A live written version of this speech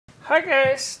Hi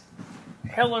guys,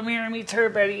 hello me to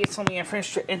everybody, it's only a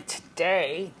French, and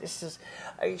today, this is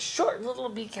a short little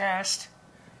B-cast.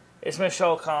 It's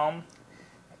Michele calm,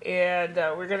 and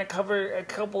we're going to cover a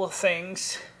couple of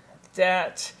things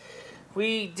that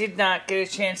we did not get a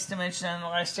chance to mention on the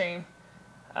live stream,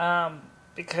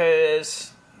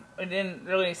 because I didn't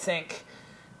really think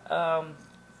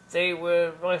they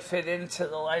would really fit into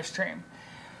the live stream.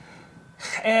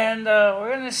 And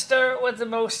we're going to start with the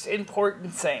most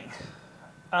important thing.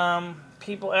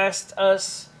 People asked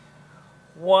us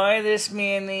why this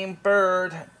man named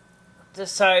Bird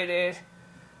decided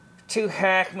to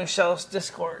hack Michele's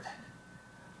Discord.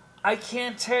 I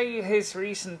can't tell you his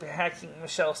reason for hacking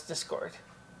Michele's Discord.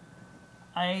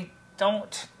 I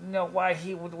don't know why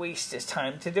he would waste his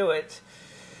time to do it.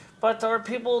 But there are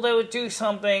people that would do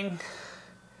something.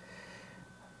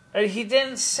 He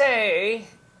didn't say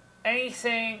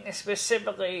anything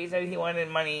specifically that he wanted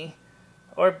money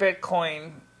or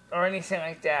Bitcoin or anything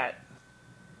like that.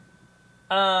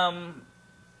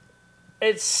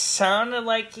 It sounded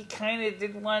like he kind of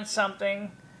did want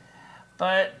something,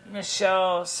 but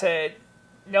Michele said,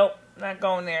 nope, not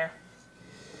going there.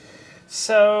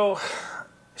 So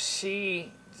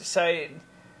she decided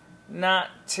not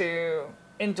to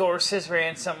endorse his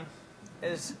ransom.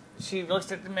 As she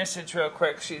looked at the message real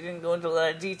quick, she didn't go into a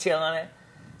lot of detail on it,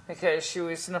 because she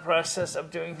was in the process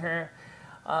of doing her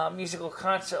musical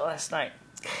concert last night.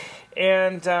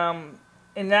 And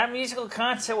in that musical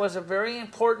concert was a very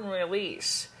important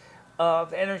release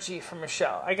of energy from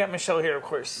Michele. I got Michele here, of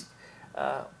course.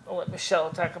 I'll let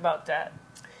Michele talk about that.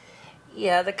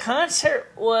 Yeah, the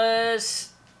concert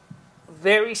was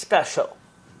very special.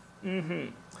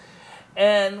 And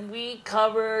we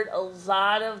covered a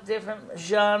lot of different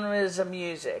genres of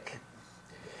music.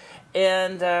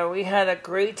 And we had a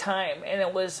great time, and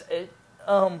it was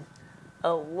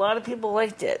a lot of people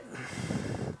liked it.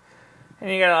 And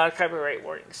you got a lot of copyright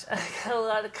warnings. I got a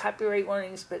lot of copyright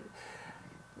warnings, but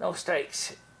no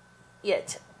strikes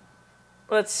yet.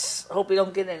 Let's hope we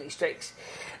don't get any strikes.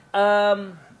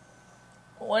 Once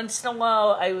in a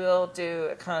while, I will do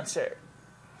a concert.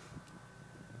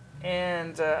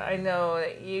 And I know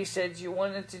that you said you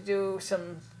wanted to do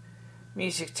some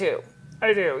music too.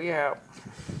 I do, yeah.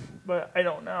 But I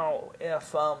don't know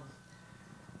if how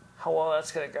well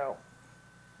that's going to go.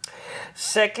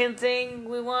 Second thing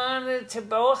we wanted to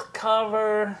both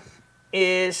cover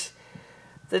is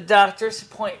the doctor's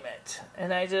appointment.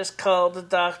 And I just called the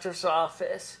doctor's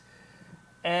office.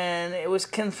 And it was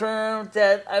confirmed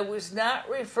that I was not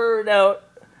referred out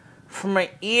for my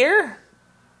ear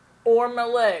or my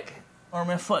leg or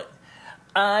my foot.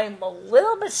 I'm a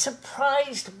little bit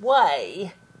surprised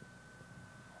why.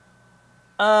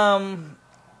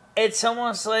 It's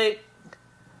almost like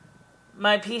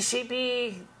my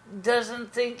PCP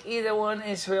doesn't think either one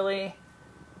is really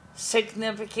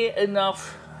significant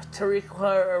enough to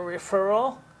require a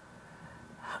referral.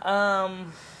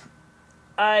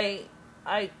 I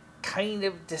kind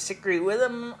of disagree with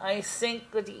him. I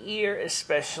think with the ear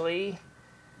especially,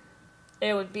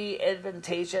 it would be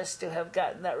advantageous to have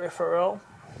gotten that referral.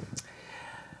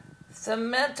 The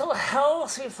mental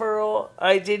health referral,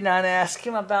 I did not ask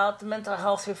him about the mental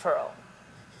health referral.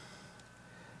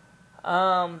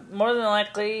 More than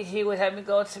likely, he would have me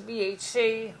go to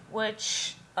BHC,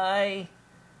 which I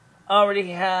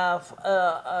already have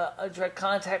a direct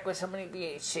contact with somebody at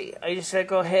BHC. I just got to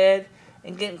go ahead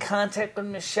and get in contact with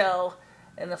Michele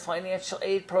and the financial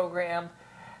aid program.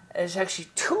 There's actually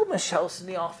two Michelles in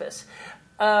the office.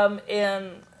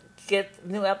 And get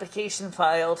new application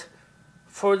filed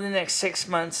for the next 6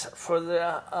 months for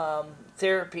the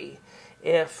therapy,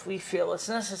 if we feel it's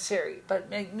necessary. But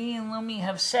like me and Lumi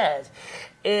have said,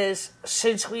 is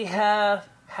since we have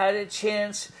had a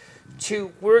chance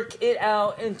to work it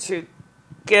out and to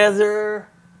gather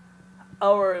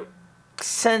our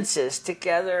senses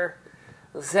together,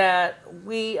 that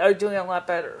we are doing a lot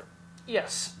better.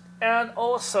 Yes. And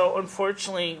also,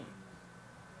 unfortunately,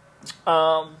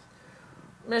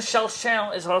 Michele's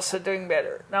channel is also doing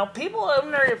better. Now, people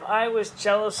wonder if I was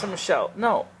jealous of Michele.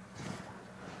 No.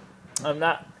 I'm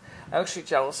not actually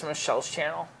jealous of Michele's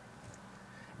channel.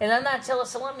 And I'm not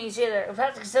jealous of Lumi's either. In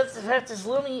fact, except the fact is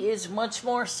Lumi is much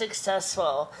more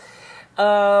successful in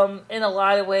a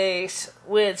lot of ways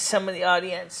with some of the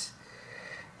audience.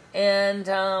 And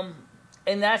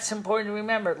that's important to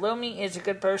remember. Lumi is a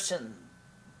good person.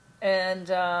 And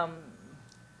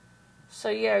so,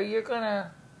 yeah, you're going to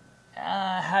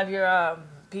have your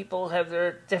people have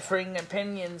their differing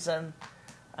opinions on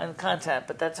content,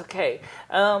 but that's okay.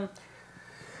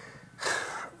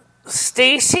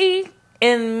 Stacy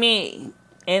and me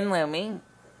and Lumi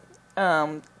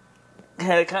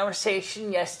had a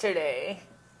conversation yesterday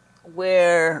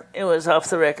where it was off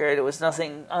the record. It was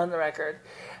nothing on the record.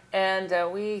 And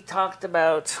we talked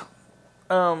about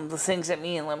the things that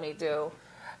me and Lemmy do.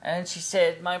 And she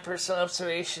said, my personal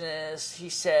observation is, he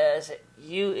says,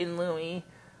 you and Lumi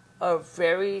are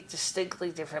very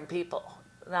distinctly different people.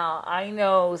 Now, I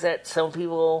know that some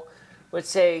people would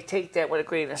say, take that with a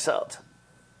grain of salt.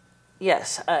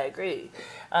 Yes, I agree.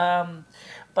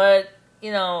 But,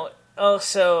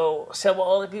 also,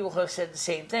 several other people have said the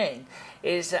same thing,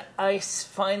 is that I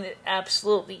find it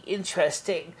absolutely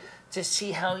interesting to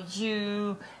see how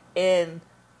you and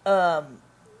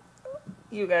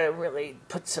you gotta really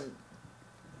put some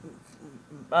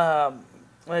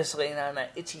Vaseline on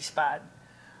that itchy spot.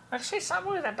 Actually, it's not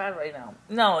really that bad right now.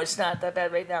 No, it's not that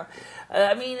bad right now.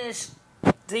 It's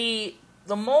the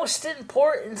most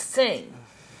important thing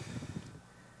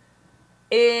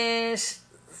is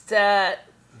that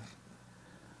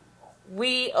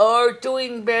we are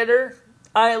doing better.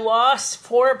 I lost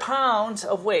 4 pounds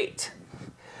of weight.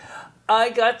 I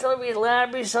got the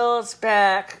lab results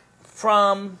back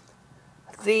from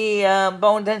the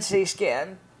bone density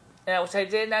scan, which I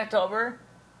did in October.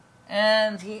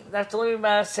 And Dr.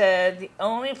 Lumi said the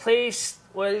only place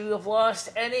where you have lost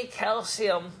any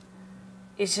calcium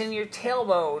is in your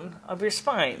tailbone of your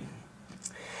spine.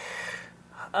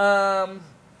 And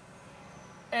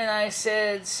I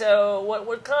said, so what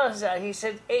would cause that? He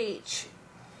said, age.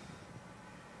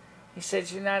 He said,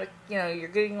 you're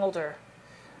getting older.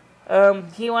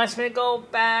 He wants me to go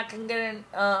back and get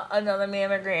another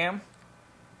mammogram,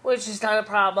 which is not a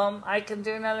problem. I can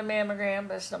do another mammogram.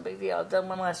 That's no big deal. I've done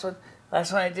one last one.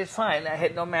 Last one I did fine. I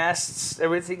had no masks.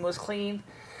 Everything was clean.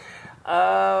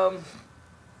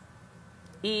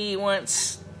 He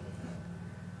wants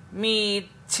me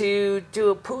to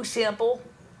do a poo sample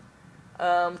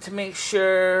to make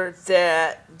sure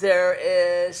that there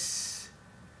is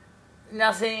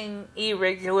nothing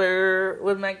irregular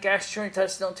with my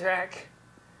gastrointestinal tract,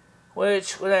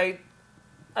 which when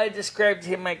I described to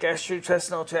him my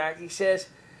gastrointestinal tract, he says,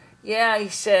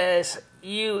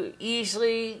 you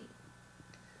easily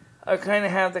are going to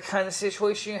have the kind of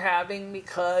situation you're having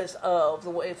because of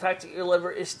the fact that your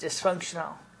liver is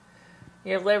dysfunctional.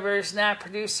 Your liver is not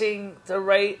producing the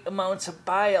right amounts of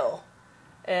bile,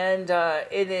 and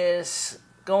it is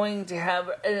going to have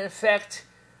an effect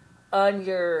on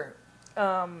your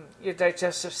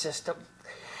digestive system.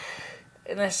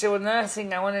 And I said, well, another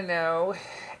thing I want to know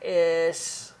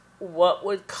is what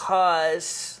would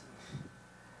cause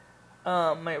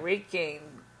my weight gain.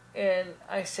 And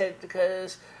I said,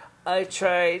 because I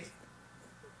tried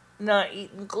not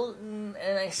eating gluten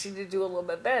and I seem to do a little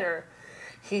bit better.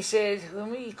 He said,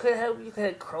 you could have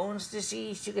Crohn's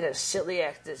disease, you could have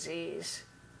celiac disease,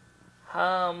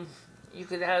 you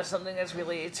could have something that's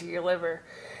related to your liver.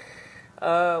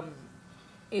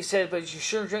 He said, but you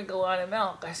shouldn't drink a lot of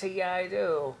milk. I said, yeah, I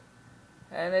do.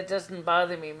 And it doesn't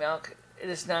bother me, milk. It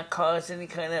does not cause any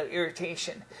kind of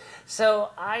irritation.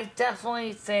 So I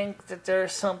definitely think that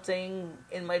there's something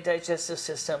in my digestive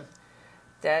system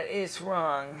that is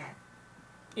wrong.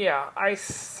 Yeah, I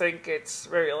think it's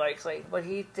very likely. But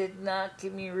he did not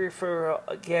give me a referral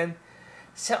again.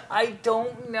 So I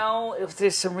don't know if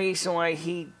there's some reason why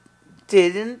he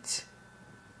didn't.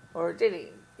 Or did he?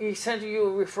 He sent you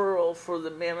a referral for the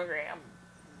mammogram.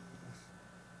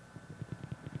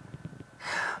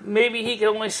 Maybe he can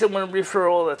only send one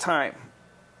referral at a time.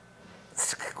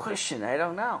 That's a good question. I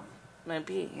don't know.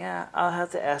 Maybe, yeah. I'll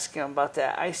have to ask him about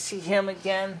that. I see him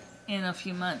again in a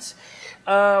few months.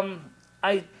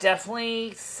 I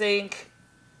definitely think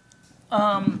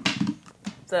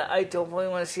that I don't really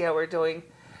want to see how we're doing.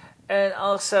 And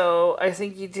also, I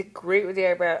think you did great with the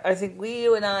eyebrow. I think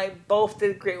you and I both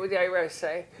did great with the eyebrows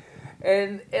today.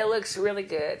 And it looks really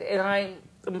good. And I'm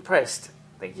impressed.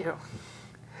 Thank you.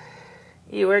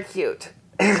 You were cute.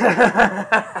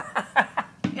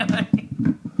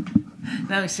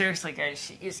 No, seriously, guys,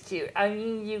 she is cute. I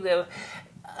mean, you go.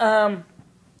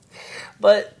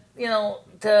 But,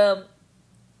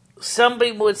 some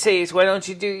people would say, why don't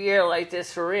you do your hair like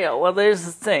this for real? Well, there's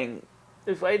the thing.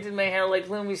 If I did my hair like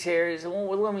Lumi's hair, what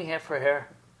would Lumi have for hair?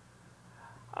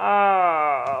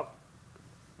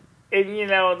 And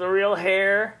the real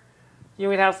hair, you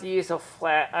would have to use a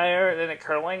flat iron and a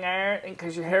curling iron, and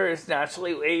because your hair is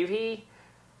naturally wavy,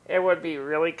 it would be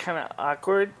really kind of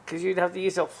awkward, because you'd have to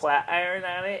use a flat iron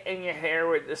on it, and your hair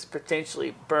would just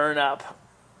potentially burn up.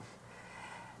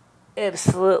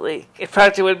 Absolutely. In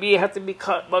fact, it would have to be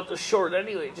cut about the short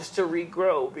anyway, just to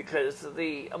regrow, because of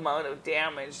the amount of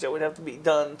damage that would have to be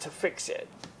done to fix it.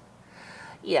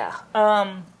 Yeah,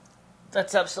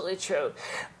 that's absolutely true.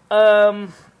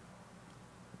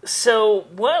 So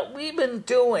what we've been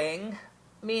doing,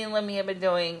 me and Lemmy have been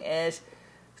doing, is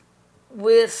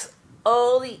with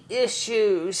all the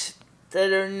issues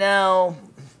that are now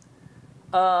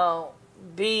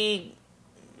being,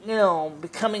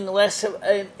 becoming less of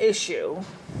an issue,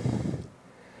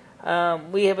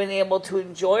 we have been able to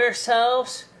enjoy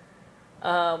ourselves.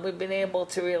 We've been able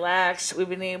to relax. We've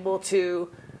been able to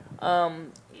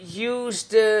use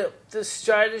the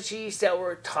strategies that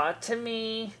were taught to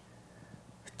me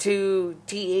to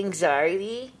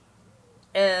de-anxiety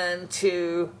and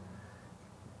to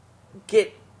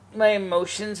get my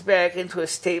emotions back into a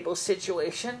stable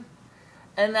situation.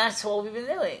 And that's what we've been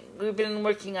doing. We've been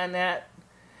working on that.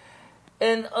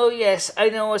 And oh yes, I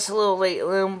know it's a little late,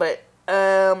 Loom, but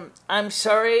I'm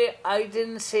sorry I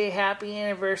didn't say happy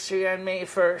anniversary on May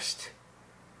 1st.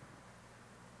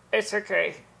 It's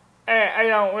okay. I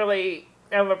don't really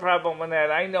have a problem with that.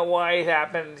 I know why it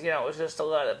happened. It was just a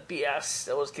lot of BS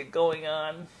that was going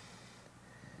on.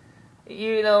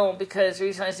 Because the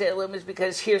reason I say Loom is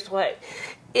because here's what.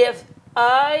 If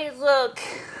I look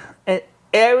at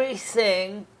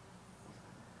everything,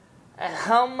 at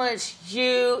how much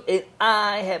you and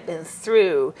I have been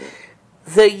through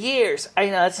the years, I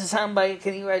know it's a soundbite,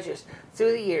 Kenny Rogers,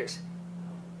 through the years,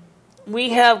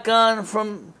 we have gone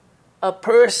from a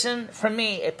person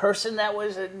that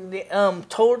was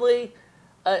totally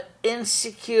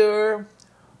insecure,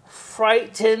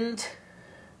 frightened,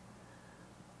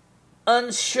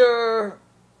 unsure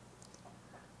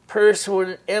person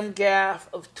with an MGAF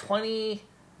of 25.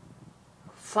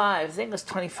 I think it was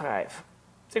 25.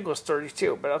 I think it was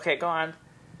 32, but okay, go on.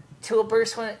 To a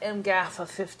person with an MGAF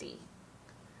of 50.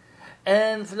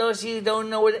 And for those of you who don't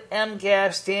know what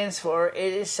MGAF stands for,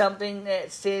 it is something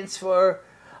that stands for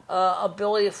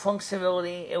ability of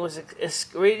functionality. It was a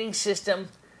rating system,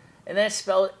 and that's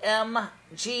spelled MGAF,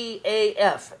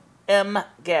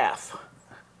 MGAF.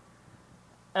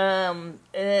 And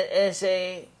it is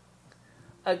a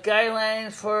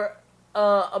guideline for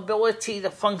ability to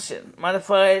function,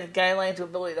 modified guideline to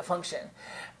ability to function.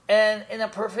 And in a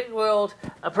perfect world,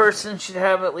 a person should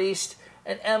have at least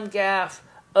an MGAF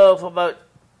of about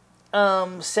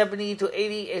 70 to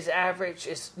 80 is average,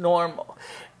 is normal.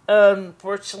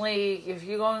 Unfortunately, if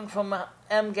you're going from an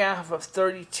MGAF of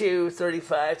 32,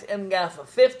 35 to MGAF of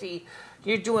 50,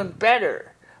 you're doing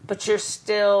better, but you're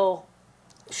still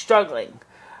struggling.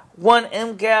 One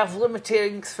MGAF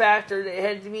limiting factor that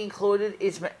had to be included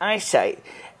is my eyesight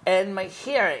and my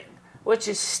hearing, which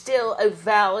is still a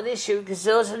valid issue because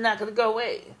those are not going to go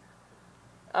away.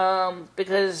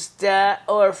 Because that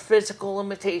are physical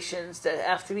limitations that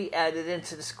have to be added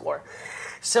into the score.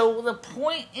 So the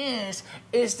point is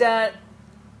that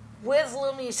with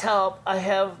Lumi's help, I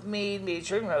have made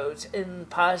major inroads and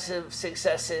positive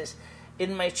successes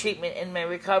in my treatment and my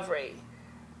recovery.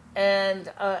 And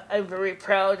I'm very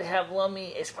proud to have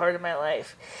Lumi as part of my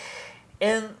life.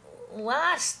 And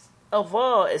last of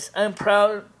all is I'm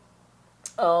proud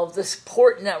of the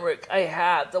support network I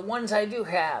have, the ones I do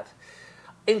have.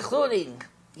 Including,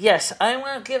 yes, I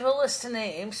want to give a list of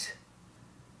names.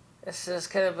 This is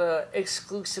kind of an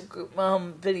exclusive group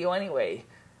video anyway.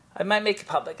 I might make it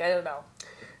public, I don't know.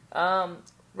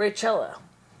 Rachella.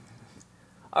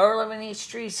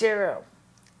 R11H30.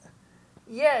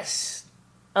 Yes.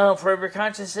 Forever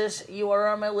Consciousness, you are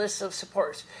on my list of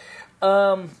supports.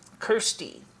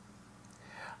 Kirsty.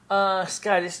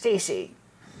 Scott and Stacy.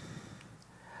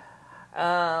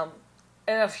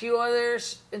 And a few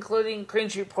others, including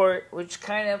Cringe Report, which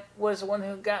kind of was the one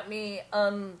who got me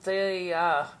on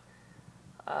the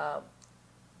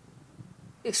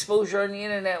exposure on the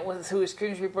internet through his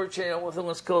Cringe Report channel with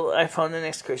what's called I Found the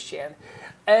Next Christian.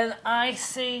 And I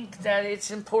think that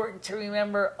it's important to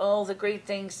remember all the great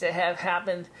things that have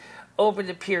happened over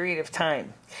the period of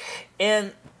time.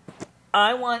 And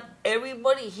I want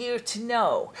everybody here to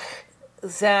know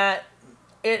that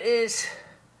it has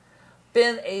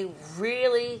been a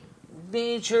really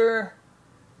major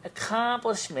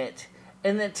accomplishment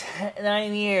in the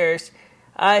 9 years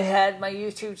I had my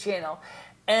YouTube channel.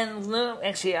 And I've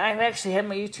actually had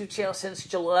my YouTube channel since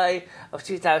July of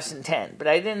 2010, but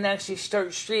I didn't actually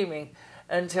start streaming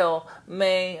until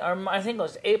May, or I think it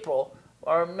was April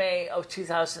or May of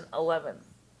 2011.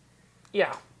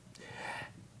 Yeah.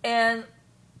 And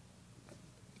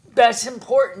that's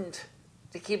important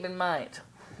to keep in mind.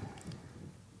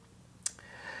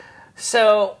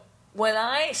 So, when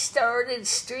I started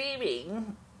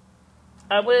streaming,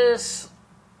 I was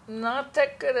not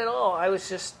that good at all. I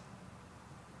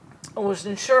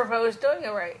wasn't sure if I was doing it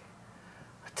right.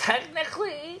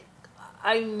 Technically,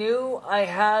 I knew I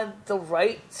had the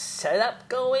right setup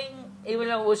going, even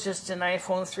though it was just an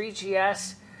iPhone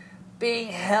 3GS. being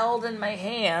held in my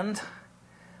hand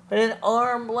with an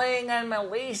arm laying on my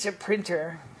laser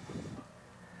printer.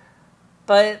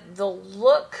 But the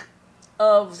look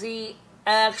of the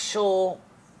actual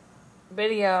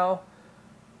video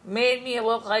made me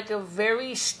look like a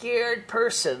very scared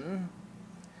person,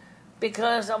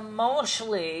 because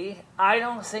emotionally, I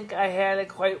don't think I had it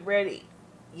quite ready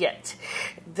yet.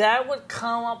 That would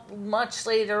come up much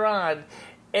later on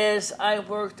as I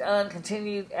worked on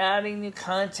continued adding new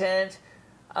content,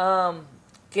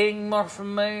 getting more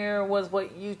familiar with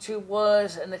what YouTube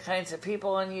was and the kinds of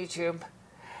people on YouTube.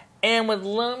 And with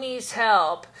Lumi's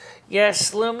help,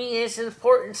 yes, Lumi is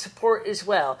important support as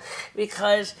well,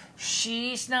 because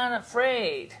she's not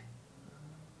afraid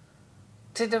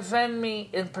to defend me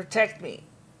and protect me,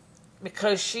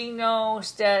 because she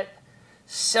knows that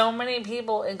so many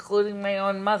people, including my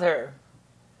own mother,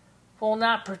 will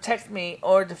not protect me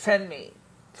or defend me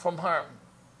from harm.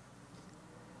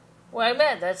 Well, I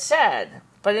mean, that's sad,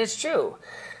 but it's true.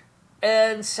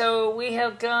 And so we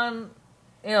have gone,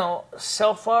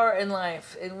 so far in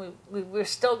life, and we're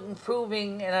still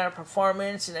improving in our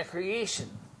performance and our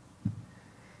creation.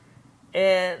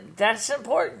 And that's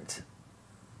important.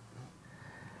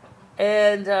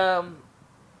 And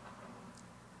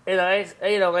I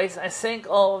thank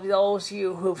all of those of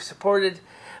you who've supported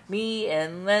me,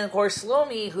 and then of course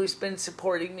Lumi, who's been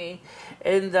supporting me.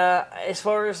 And as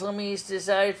far as Lumi's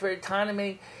desire for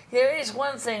autonomy, there is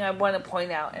one thing I want to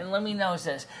point out, and Lumi knows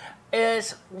this,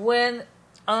 is when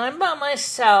I'm by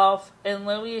myself and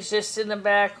Lumi is just in the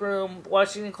back room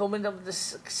watching the equipment of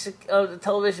the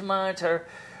television monitor,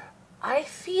 I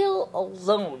feel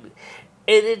alone.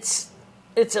 And it's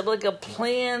like a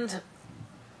planned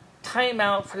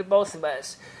timeout for both of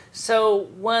us. So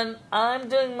when I'm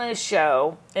doing my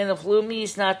show, and if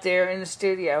Lumi's not there in the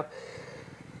studio,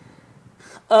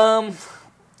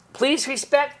 please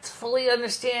respectfully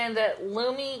understand that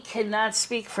Lumi cannot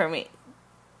speak for me.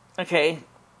 Okay?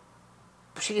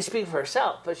 She can speak for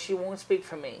herself, but she won't speak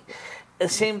for me. The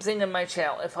same thing in my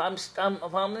channel. If I'm the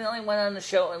only one on the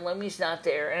show and Lumi's not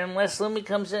there, and unless Lumi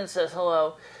comes in and says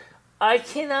hello, I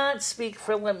cannot speak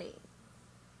for Lumi.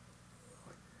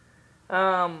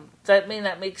 That may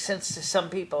not make sense to some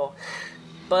people,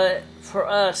 but for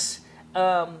us,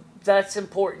 that's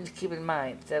important to keep in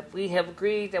mind. That we have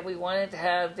agreed that we wanted to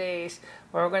have days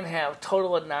where we're going to have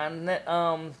total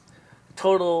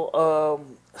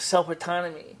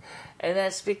self-autonomy. And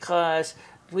that's because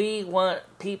we want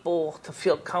people to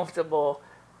feel comfortable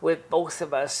with both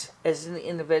of us as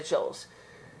individuals.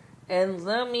 And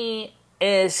Lumi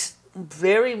is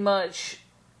very much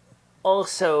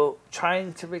also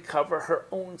trying to recover her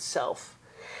own self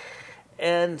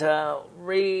and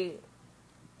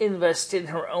reinvest in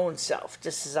her own self,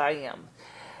 just as I am.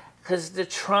 Because the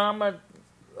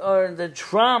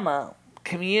drama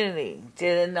community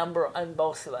did a number on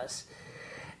both of us.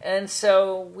 And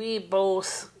so we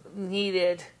both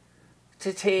needed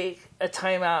to take a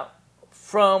time out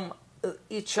from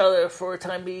each other for a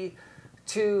time being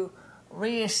to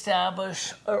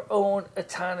reestablish our own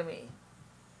autonomy.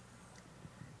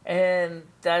 And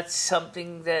that's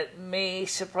something that may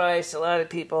surprise a lot of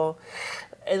people.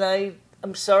 And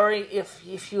I'm sorry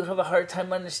if you have a hard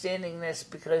time understanding this,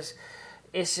 because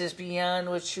it's just beyond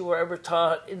what you were ever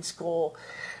taught in school.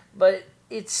 But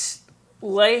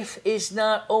life is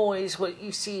not always what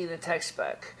you see in the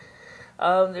textbook.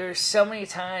 There's so many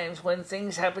times when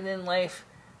things happen in life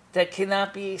that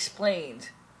cannot be explained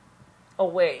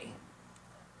away.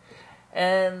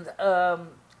 And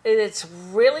it's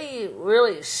really,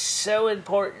 really so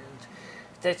important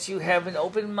that you have an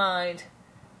open mind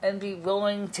and be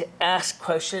willing to ask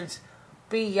questions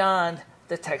beyond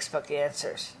the textbook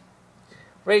answers.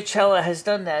 Rachella has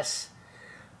done this.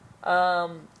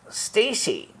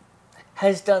 Stacy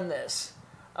has done this.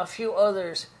 A few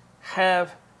others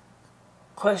have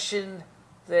questioned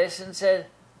this and said,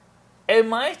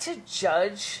 am I to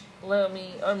judge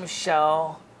Lumi or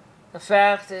Michele? The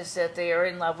fact is that they are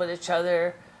in love with each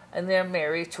other and they're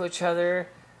married to each other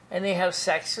and they have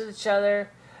sex with each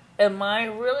other. Am I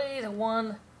really the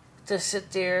one to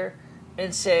sit there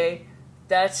and say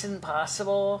that's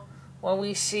impossible when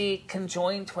we see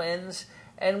conjoined twins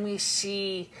and we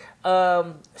see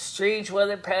strange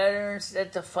weather patterns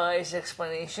that defies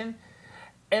explanation?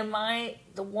 Am I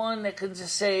the one that can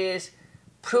just say is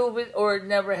prove it or it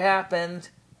never happened,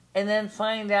 and then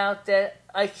find out that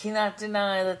I cannot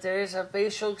deny that there is a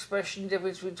facial expression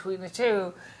difference between the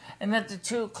two and that the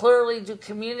two clearly do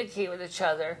communicate with each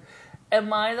other?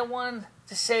 Am I the one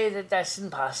to say that that's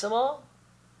impossible?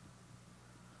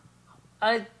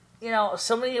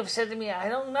 Somebody have said to me, I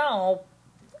don't know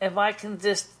if I can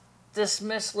just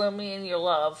dismiss Lumi and your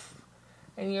love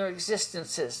and your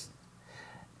existences.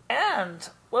 And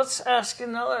let's ask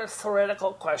another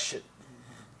theoretical question.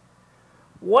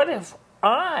 What if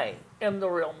I am the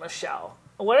real Michele?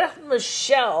 What if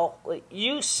Michele, like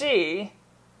you see,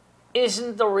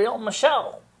 isn't the real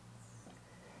Michele?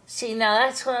 See, now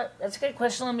that's a good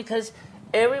question, because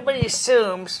everybody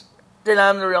assumes that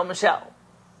I'm the real Michele.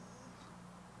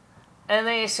 And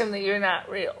they assume that you're not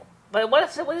real. But what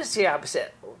is the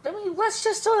opposite? I mean, let's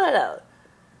just throw that out.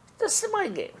 This is a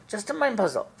mind game, just a mind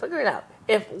puzzle. Figure it out.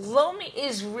 If Lumi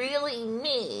is really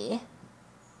me,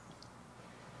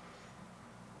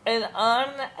 and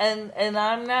I'm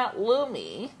not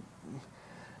Lumi,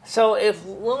 so if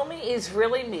Lumi is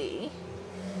really me,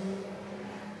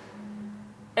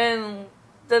 and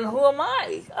then who am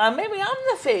I? Maybe I'm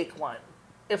the fake one,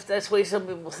 if that's the way some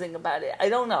people think about it. I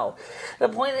don't know. The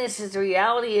point is the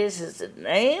reality is the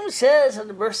name says on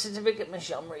the birth certificate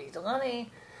Michele Marie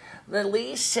Delaney. The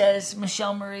lease says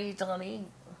Michele Marie Delaney.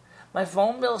 My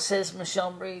phone bill says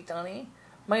Michele Marie Delaney.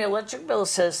 My electric bill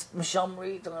says Michele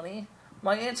Marie Delaney.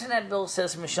 My internet bill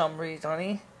says Michele Marie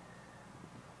Delaney.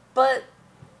 But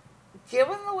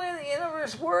given the way the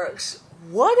universe works,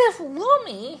 what if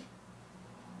Lumi,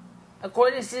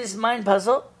 according to this mind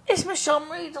puzzle, is Michele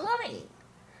Marie Delaney?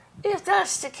 If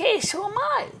that's the case, who am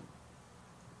I?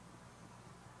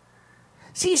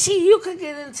 See, you could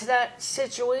get into that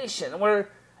situation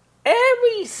where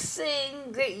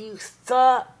everything that you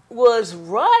thought was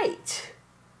right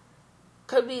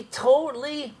could be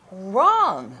totally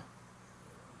wrong.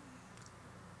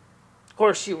 Of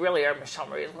course, you really are Michele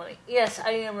Marie Delaney. Yes,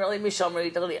 I am really Michele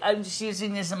Marie Delaney. I'm just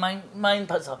using this as a mind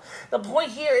puzzle. The point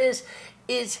here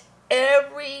is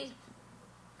every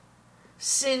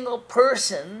single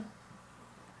person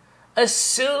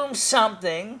assumes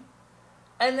something,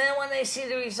 and then when they see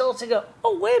the results, they go,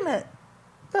 "Oh, wait a minute,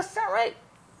 that's not right."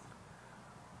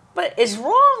 But it's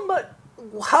wrong. But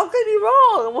how could it be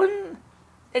wrong?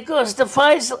 It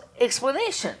defies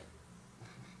explanation.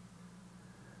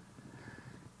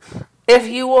 If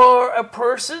you are a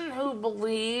person who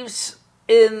believes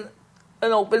in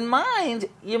an open mind,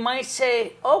 you might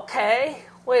say, okay,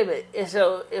 wait a minute.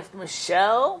 So if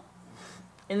Michele,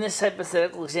 in this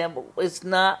hypothetical example, is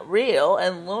not real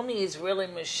and Lumi is really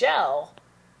Michele,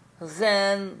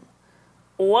 then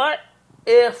what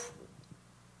if,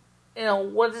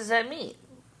 what does that mean?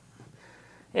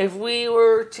 If we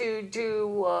were to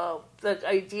do the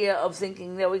idea of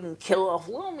thinking that we can kill off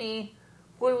Lumi,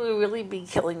 would we really be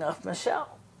killing off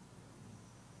Michele?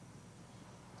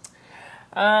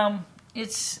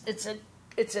 It's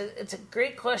a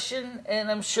great question, and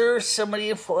I'm sure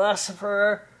somebody, a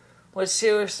philosopher, would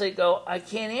seriously go, I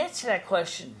can't answer that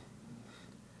question.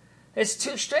 It's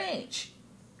too strange.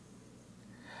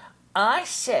 I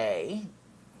say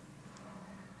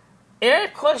there are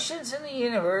questions in the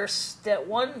universe that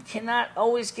one cannot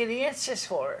always get answers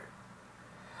for,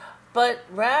 but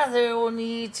rather will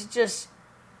need to just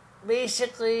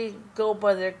basically go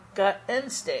by their gut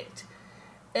instinct.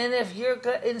 And if your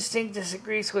gut instinct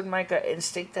disagrees with my gut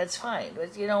instinct, that's fine.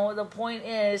 But, the point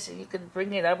is, you can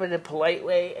bring it up in a polite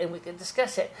way and we can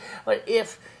discuss it. But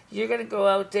if you're going to go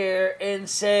out there and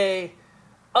say,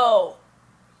 oh,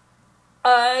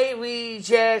 I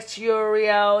reject your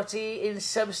reality and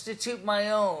substitute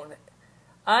my own,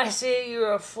 I say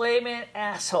you're a flaming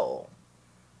asshole.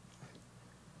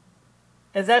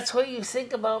 If that's what you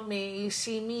think about me, you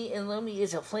see me and Lumi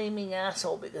as a flaming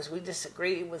asshole because we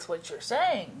disagree with what you're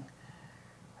saying.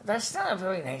 That's not a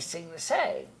very nice thing to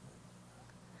say.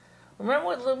 Remember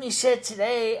what Lumi said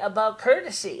today about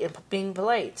courtesy and being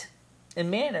polite and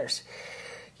manners.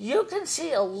 You can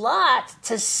say a lot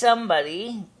to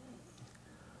somebody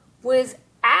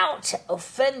without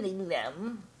offending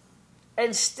them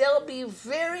and still be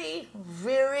very,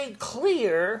 very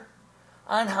clear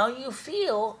on how you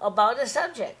feel about a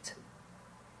subject.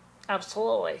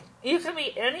 Absolutely. You can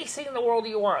be anything in the world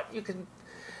you want. You can,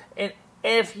 and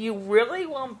if you really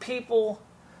want people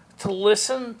to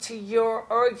listen to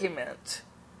your argument,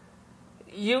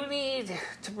 you need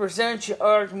to present your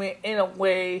argument in a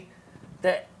way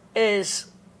that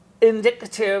is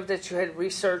indicative that you had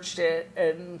researched it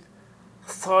and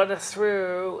thought it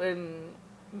through and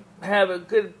have a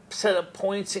good set of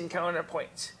points and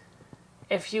counterpoints.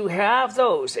 If you have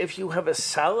those, if you have a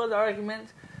solid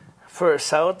argument for a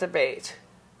solid debate,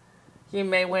 you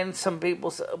may win some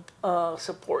people's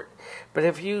support. But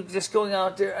if you just going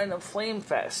out there in a flame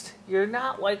fest, you're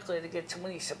not likely to get too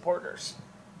many supporters.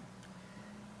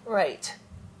 Right.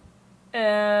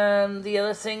 And the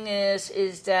other thing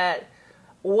is that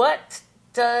what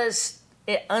does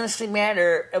it honestly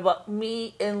matter about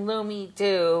me and Lumi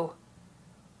do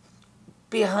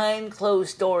behind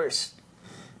closed doors.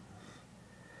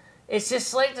 It's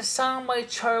just like the song by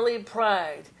Charlie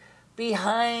Pride,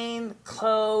 Behind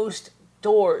Closed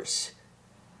Doors.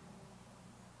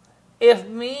 If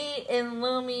me and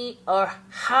Lumi are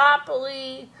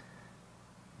happily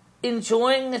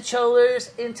enjoying each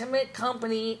other's intimate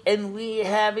company and we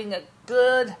having a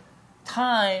good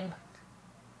time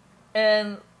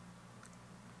and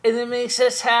it makes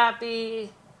us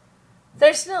happy,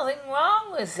 there's nothing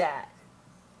wrong with that.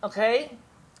 Okay?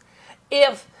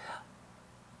 If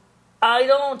I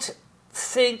don't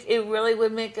think it really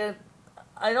would make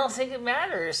I don't think it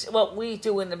matters what we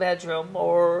do in the bedroom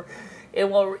or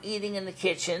what we're eating in the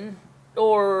kitchen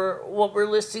or what we're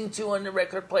listening to on the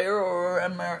record player or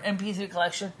on our MP3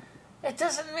 collection. It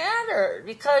doesn't matter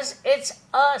because it's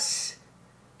us.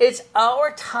 It's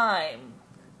our time.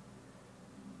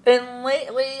 And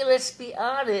lately, let's be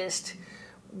honest,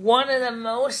 one of the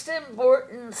most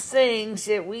important things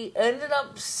that we ended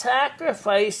up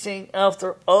sacrificing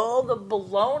after all the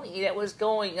baloney that was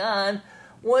going on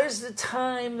was the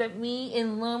time that me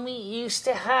and Lumi used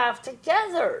to have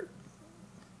together.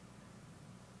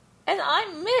 And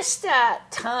I miss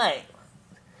that time.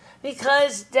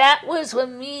 Because that was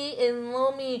when me and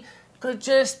Lumi could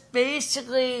just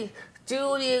basically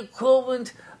do the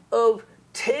equivalent of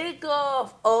take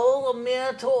off all the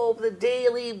mantle of the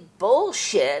daily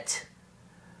bullshit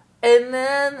and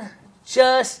then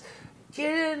just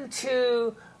get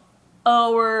into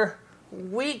our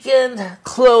weekend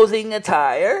clothing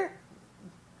attire,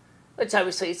 which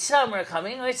obviously it's summer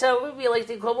coming, right? So it would be like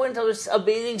the equivalent of a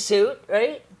bathing suit,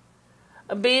 right?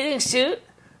 A bathing suit,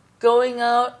 going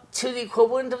out to the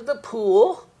equivalent of the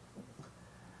pool,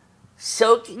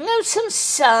 soaking up some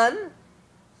sun,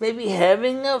 maybe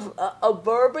having a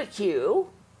barbecue,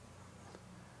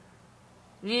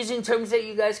 using terms that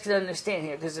you guys can understand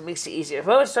here because it makes it easier. If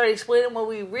I start explaining what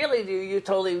we really do, you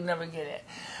totally would never get it.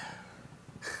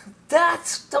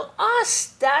 That's, to us,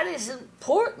 that is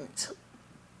important.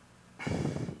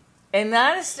 And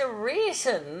that is the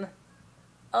reason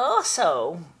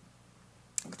also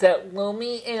that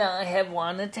Lumi and I have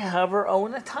wanted to have our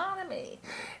own autonomy,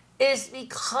 is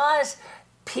because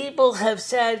people have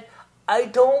said, I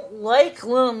don't like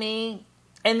Lumi,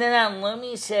 and then on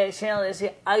Lumi's channel they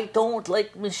say, I don't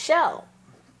like Michele.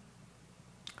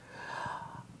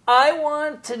 I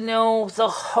want to know the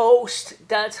host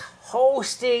that's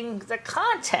hosting the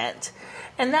content,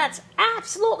 and that's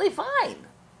absolutely fine.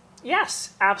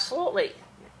 Yes, absolutely.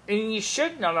 And you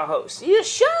should know the host. You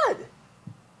should.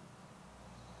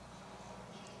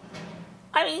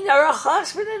 I mean, there are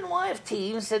husband and wife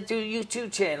teams that do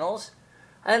YouTube channels,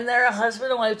 and there are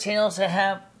husband and wife channels that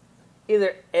have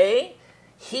either A,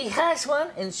 he has one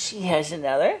and she has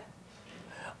another,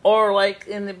 or like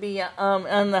in the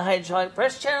on the Hydraulic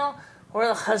Press channel, where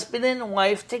the husband and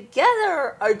wife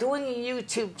together are doing a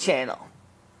YouTube channel.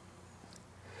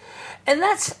 And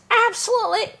that's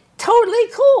absolutely, totally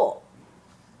cool.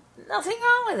 Nothing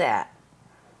wrong with that.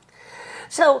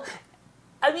 So,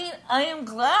 I mean, I am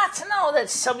glad to know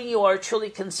that some of you are truly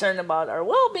concerned about our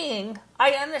well-being.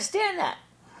 I understand that.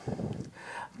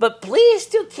 But please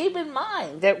do keep in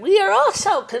mind that we are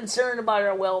also concerned about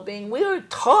our well-being. We were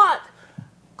taught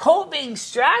coping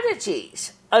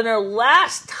strategies on our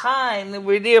last time that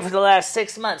we were there for the last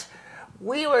 6 months.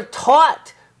 We were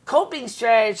taught coping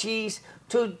strategies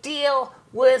to deal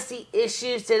with the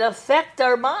issues that affect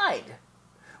our mind.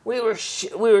 We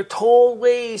were told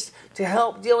ways to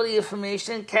help deal with the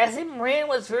information. Kathy Moran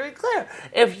was very clear.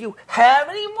 If you have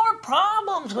any more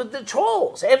problems with the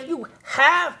trolls, if you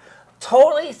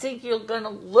totally think you're going to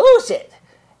lose it,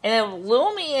 and if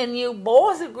Lumi and you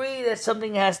both agree that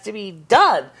something has to be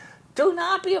done, do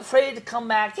not be afraid to come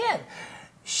back in.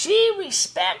 She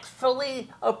respectfully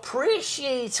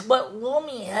appreciates what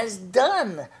Lumi has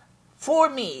done for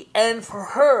me and for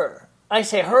her. I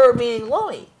say her meaning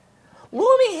Lumi.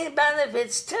 Lumi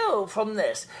benefits too from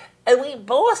this, and we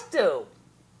both do.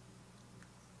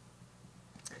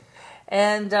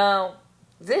 And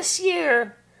this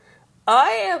year,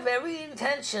 I have every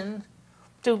intention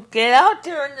to get out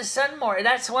there in the sun more, and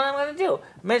that's what I'm going to do.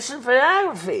 Mention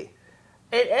photography.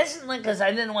 It isn't like because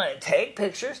I didn't want to take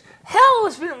pictures. Hell,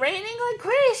 it's been raining like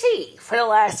crazy for the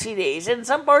last few days. In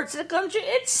some parts of the country,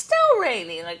 it's still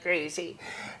raining like crazy.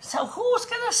 So who's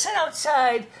going to sit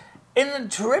outside in the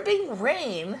dripping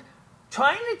rain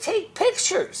trying to take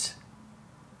pictures?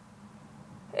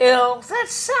 You know, that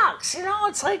sucks. You know,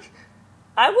 it's like,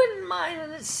 I wouldn't mind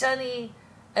when it's sunny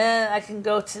and I can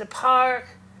go to the park,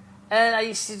 and I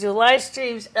used to do live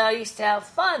streams, and I used to have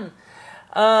fun.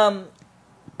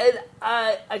 And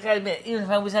I gotta admit, even if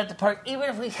I was at the park, even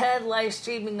if we had live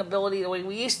streaming ability the way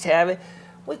we used to have it,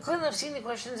 we couldn't have seen the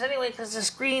questions anyway because the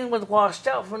screen was washed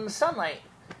out from the sunlight.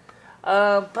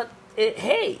 But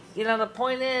hey, the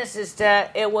point is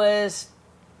that it was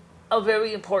a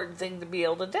very important thing to be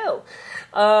able to do.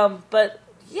 But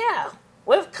yeah,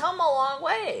 we've come a long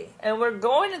way, and we're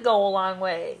going to go a long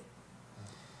way.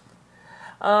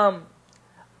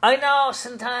 I know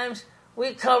sometimes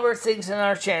we cover things in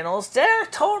our channels that are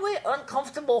totally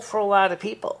uncomfortable for a lot of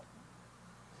people.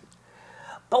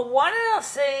 But one of the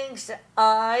things that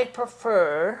I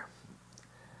prefer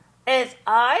is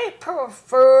I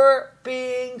prefer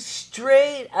being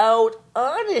straight out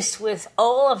honest with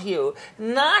all of you,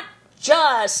 not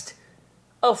just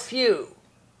a few.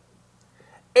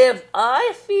 If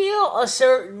I feel a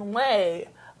certain way,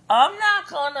 I'm not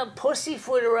going to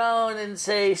pussyfoot around and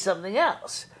say something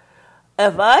else.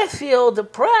 If I feel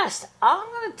depressed, I'm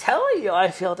going to tell you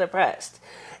I feel depressed.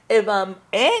 If I'm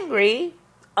angry,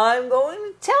 I'm going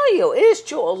to tell you. It is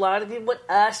true, a lot of people with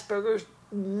Asperger's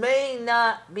may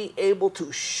not be able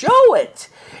to show it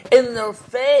in their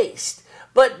face,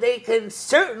 but they can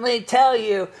certainly tell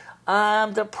you,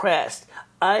 I'm depressed.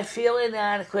 I feel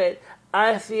inadequate.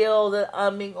 I feel that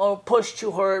I'm being pushed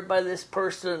too hard by this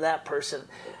person or that person.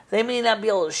 They may not be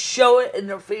able to show it in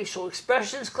their facial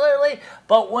expressions clearly,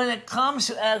 but when it comes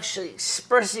to actually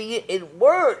expressing it in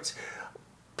words,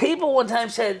 people one time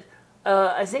said,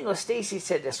 I think it was Stacy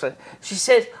said this one, she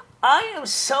said, I am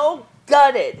so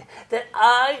gutted that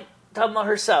talking about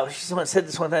herself, she said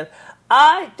this one time,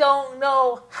 I don't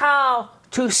know how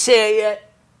to say it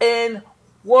in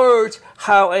words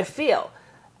how I feel.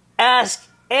 Ask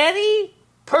any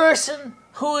person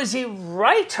who is a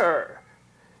writer.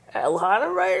 A lot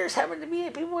of writers happen to be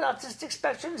people with autistic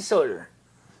spectrum disorder.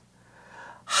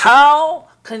 How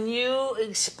can you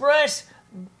express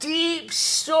deep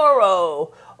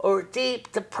sorrow or deep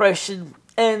depression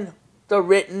in the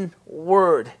written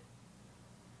word?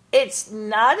 It's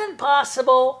not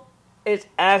impossible. It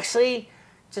actually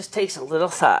just takes a little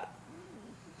thought.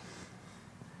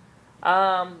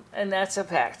 And that's a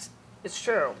fact. It's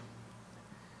true.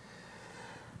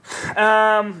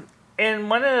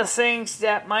 And one of the things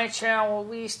that my channel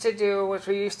we used to do was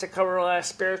we used to cover a lot of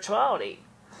spirituality.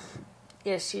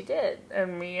 Yes, you did.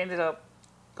 And we ended up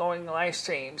going live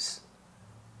streams.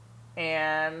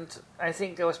 And I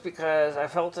think it was because I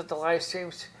felt that the live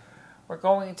streams were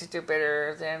going to do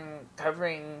better than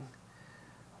covering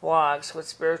vlogs with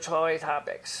spirituality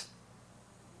topics.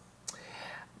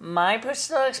 My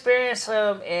personal experience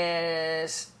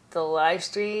is the live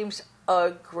streams are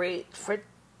great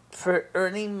for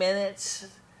earning minutes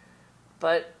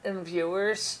and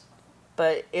viewers,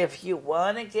 but if you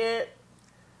want to get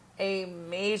a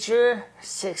major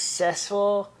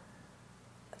successful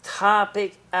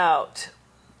topic out,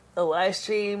 a live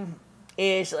stream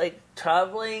is like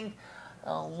traveling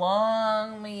a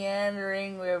long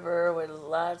meandering river with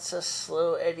lots of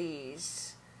slow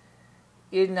eddies.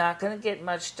 You're not going to get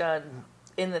much done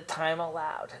in the time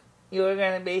allowed. You're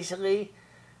going to basically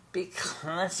be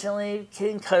constantly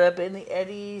getting caught up in the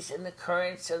eddies and the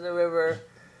currents of the river.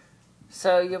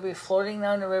 So you'll be floating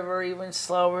down the river even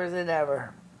slower than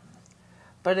ever.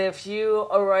 But if you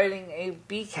are riding a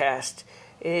B-cast,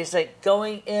 it is like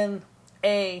going in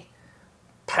a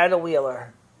paddle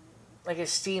wheeler, like a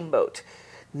steamboat.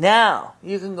 Now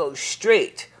you can go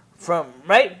straight from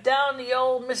right down the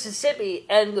old Mississippi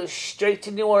and go straight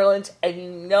to New Orleans, and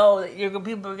you know that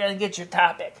people are going to get your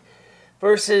topic.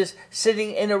 Versus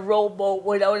sitting in a rowboat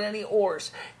without any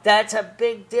oars. That's a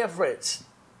big difference.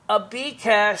 A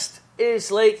B-cast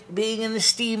is like being in a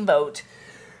steamboat.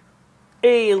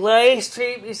 A live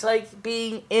stream is like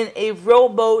being in a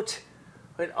rowboat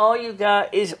when all you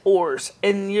got is oars.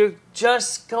 And you're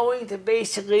just going to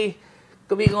basically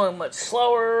be going much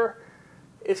slower.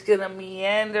 It's going to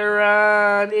meander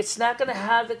on. It's not going to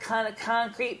have the kind of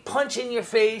concrete punch in your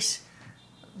face.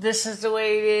 This is the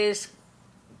way it is.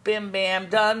 Bim bam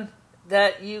done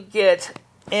that you get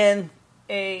in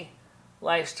a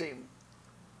live stream.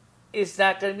 It's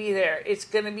not going to be there. It's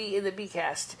going to be in the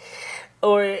B-cast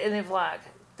or in a vlog.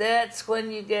 That's when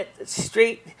you get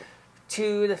straight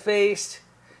to the face,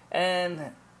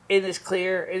 and it is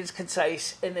clear, it is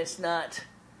concise, and it's not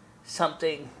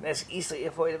something that's easily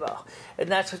avoidable. And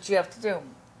that's what you have to do.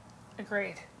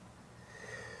 Agreed.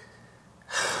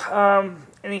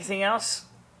 Anything else?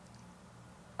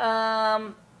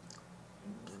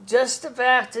 Just the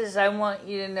fact is, I want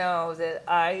you to know that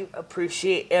I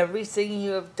appreciate everything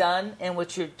you have done and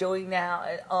what you're doing now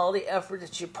and all the effort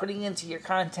that you're putting into your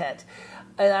content.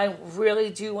 And I really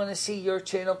do want to see your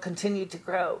channel continue to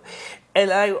grow.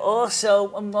 And I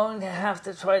also am going to have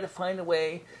to try to find a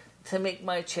way to make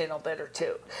my channel better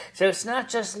too. So it's not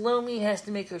just Lumi has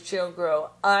to make her channel grow.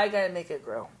 I got to make it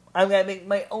grow. I'm going to make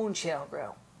my own channel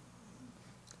grow.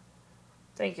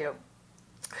 Thank you.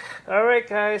 All right,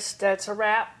 guys. That's a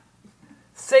wrap.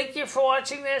 Thank you for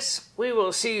watching this. We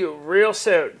will see you real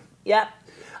soon. Yep.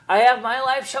 I have my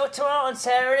live show tomorrow on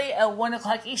Saturday at 1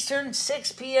 o'clock Eastern,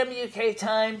 6 p.m. UK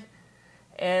time.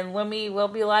 And Lumi will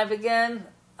be live again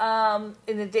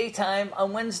in the daytime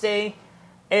on Wednesday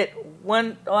at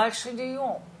 1. Oh, actually, do you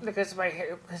won't because of my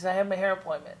hair, because I have my hair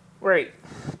appointment. Right.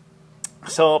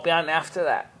 So I'll be on after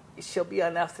that. She'll be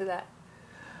on after that.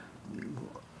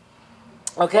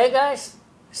 Okay, guys.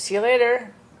 See you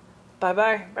later.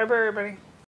 Bye-bye. Bye-bye, everybody.